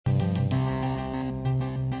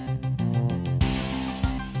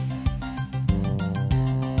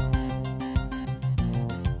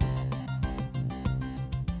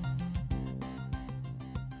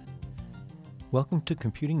Welcome to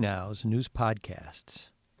Computing Now's news podcasts.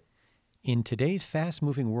 In today's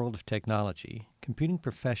fast-moving world of technology, computing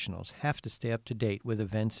professionals have to stay up to date with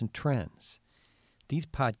events and trends. These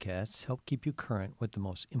podcasts help keep you current with the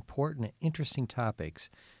most important and interesting topics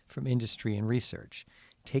from industry and research,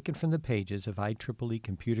 taken from the pages of IEEE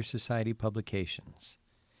Computer Society publications.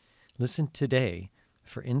 Listen today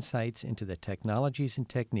for insights into the technologies and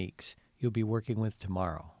techniques you'll be working with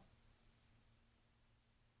tomorrow.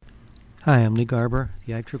 Hi, I'm Lee Garber,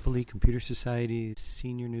 the IEEE Computer Society's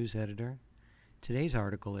Senior News Editor. Today's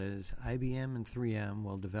article is IBM and 3M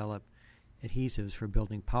will develop adhesives for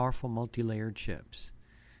building powerful multi-layered chips.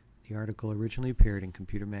 The article originally appeared in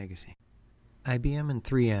Computer Magazine. IBM and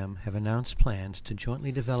 3M have announced plans to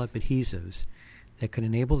jointly develop adhesives that could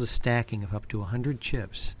enable the stacking of up to 100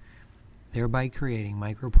 chips, thereby creating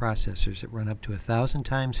microprocessors that run up to 1,000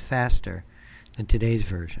 times faster than today's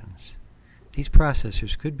versions. These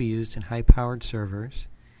processors could be used in high-powered servers,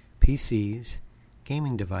 PCs,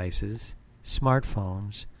 gaming devices,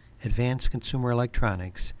 smartphones, advanced consumer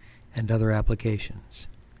electronics, and other applications.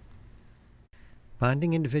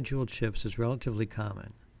 Bonding individual chips is relatively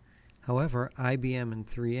common. However, IBM and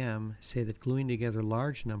 3M say that gluing together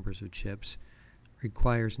large numbers of chips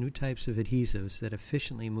requires new types of adhesives that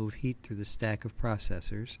efficiently move heat through the stack of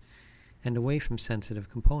processors and away from sensitive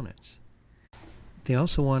components. They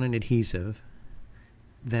also want an adhesive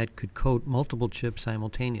that could coat multiple chips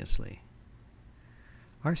simultaneously.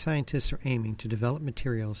 Our scientists are aiming to develop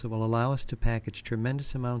materials that will allow us to package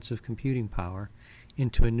tremendous amounts of computing power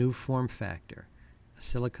into a new form factor, a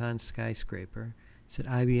silicon skyscraper, said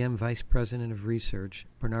IBM Vice President of Research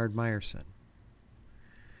Bernard Meyerson.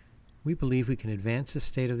 We believe we can advance the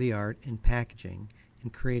state-of-the-art in packaging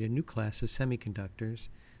and create a new class of semiconductors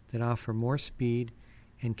that offer more speed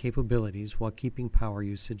and capabilities while keeping power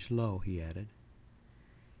usage low, he added.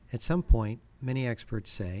 At some point, many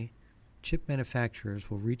experts say, chip manufacturers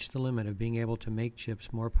will reach the limit of being able to make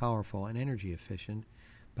chips more powerful and energy efficient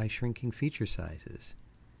by shrinking feature sizes.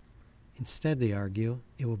 Instead, they argue,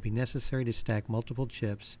 it will be necessary to stack multiple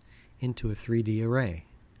chips into a 3D array.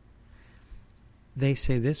 They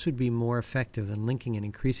say this would be more effective than linking an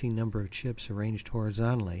increasing number of chips arranged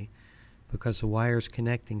horizontally because the wires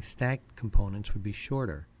connecting stacked components would be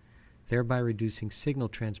shorter, thereby reducing signal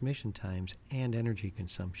transmission times and energy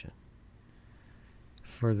consumption.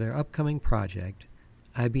 For their upcoming project,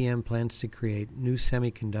 IBM plans to create new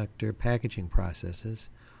semiconductor packaging processes,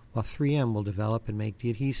 while 3M will develop and make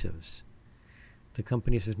the adhesives. The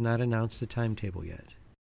companies have not announced the timetable yet.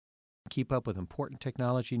 Keep up with important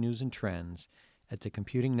technology news and trends at the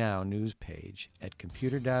Computing Now news page at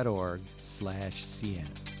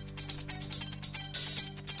computer.org/cn.